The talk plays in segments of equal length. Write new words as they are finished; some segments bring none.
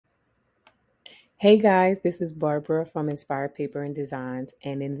Hey guys, this is Barbara from Inspired Paper and Designs,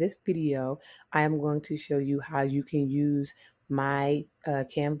 and in this video, I am going to show you how you can use my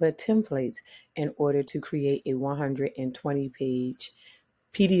Canva templates in order to create a 120-page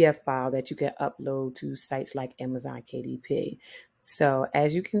PDF file that you can upload to sites like Amazon KDP. So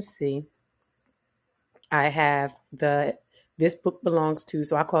as you can see, I have this book belongs to,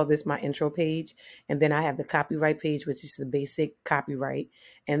 so I call this my intro page. And then I have the copyright page, which is the basic copyright.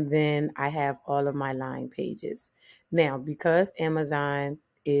 And then I have all of my line pages. Now, because because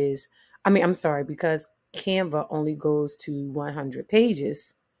Canva only goes to 100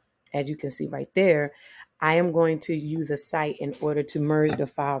 pages, as you can see right there, I am going to use a site in order to merge the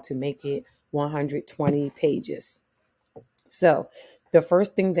file to make it 120 pages. So the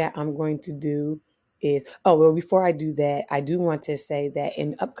first thing that I'm going to do is, before I do that, I do want to say that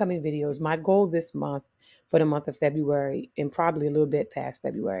in upcoming videos, my goal this month for the month of February and probably a little bit past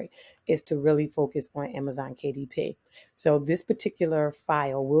February is to really focus on Amazon KDP. So this particular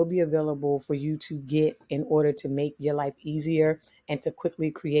file will be available for you to get in order to make your life easier and to quickly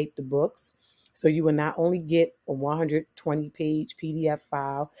create the books. So you will not only get a 120-page PDF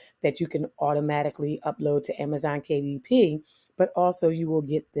file that you can automatically upload to Amazon KDP, but also you will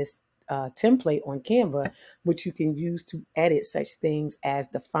get this template on Canva, which you can use to edit such things as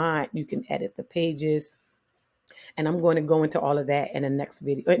the font. You can edit the pages. And I'm going to go into all of that in the next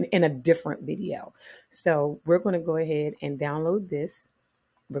video, in a different video. So we're going to go ahead and download this.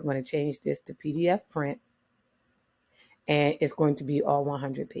 We're going to change this to PDF print. And it's going to be all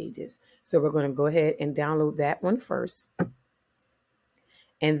 100 pages. So we're going to go ahead and download that one first.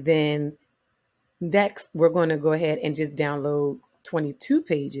 And then next, we're going to go ahead and just download 22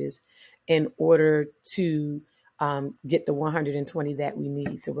 pages in order to get the 120 that we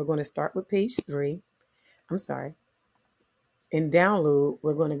need. So we're going to start with page 3. I'm sorry. In download,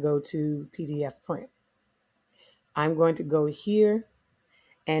 we're going to go to PDF print. I'm going to go here.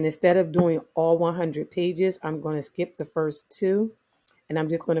 And instead of doing all 100 pages, I'm going to skip the first 2. And I'm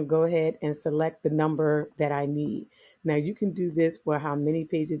just going to go ahead and select the number that I need. Now, you can do this for how many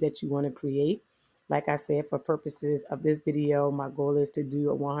pages that you want to create. Like I said, for purposes of this video, my goal is to do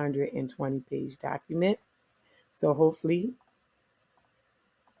a 120-page document. So hopefully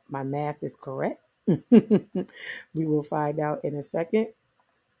my math is correct. We will find out in a second.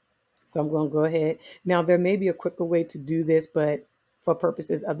 So I'm going to go ahead. Now, there may be a quicker way to do this, but for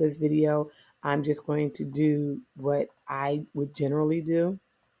purposes of this video, I'm just going to do what I would generally do.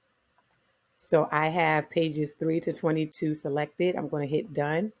 So I have pages 3 to 22 selected. I'm going to hit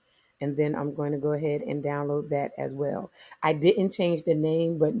done. And then I'm going to go ahead and download that as well. I didn't change the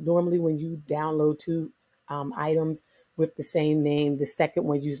name, but normally when you download two items with the same name, the second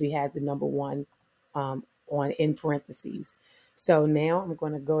one usually has the number 1 on in parentheses. So now I'm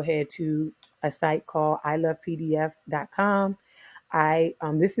going to go ahead to a site called ilovepdf.com.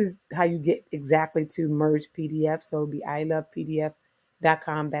 This is how you get exactly to merge PDF. So it'll be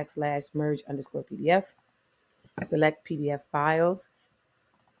ilovepdf.com/merge_PDF. Select PDF files.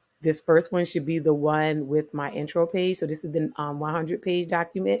 This first one should be the one with my intro page. So this is the 100-page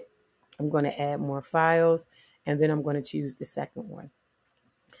document. I'm going to add more files, and then I'm going to choose the second one.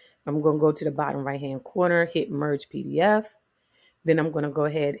 I'm going to go to the bottom right-hand corner, hit Merge PDF. Then I'm going to go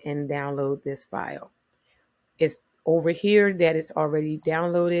ahead and download this file. It's over here that it's already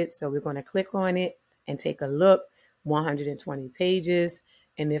downloaded. So we're going to click on it and take a look. 120 pages.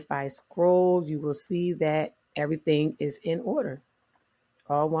 And if I scroll, you will see that everything is in order.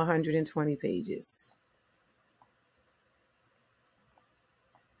 All 120 pages.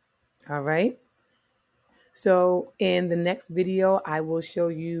 All right. So in the next video, I will show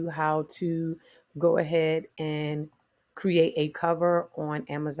you how to go ahead and create a cover on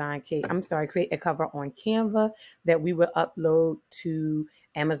create a cover on Canva that we will upload to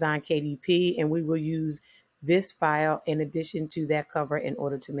Amazon KDP, and we will use this file in addition to that cover in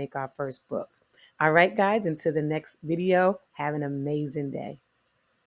order to make our first book. All right, guys, until the next video, have an amazing day.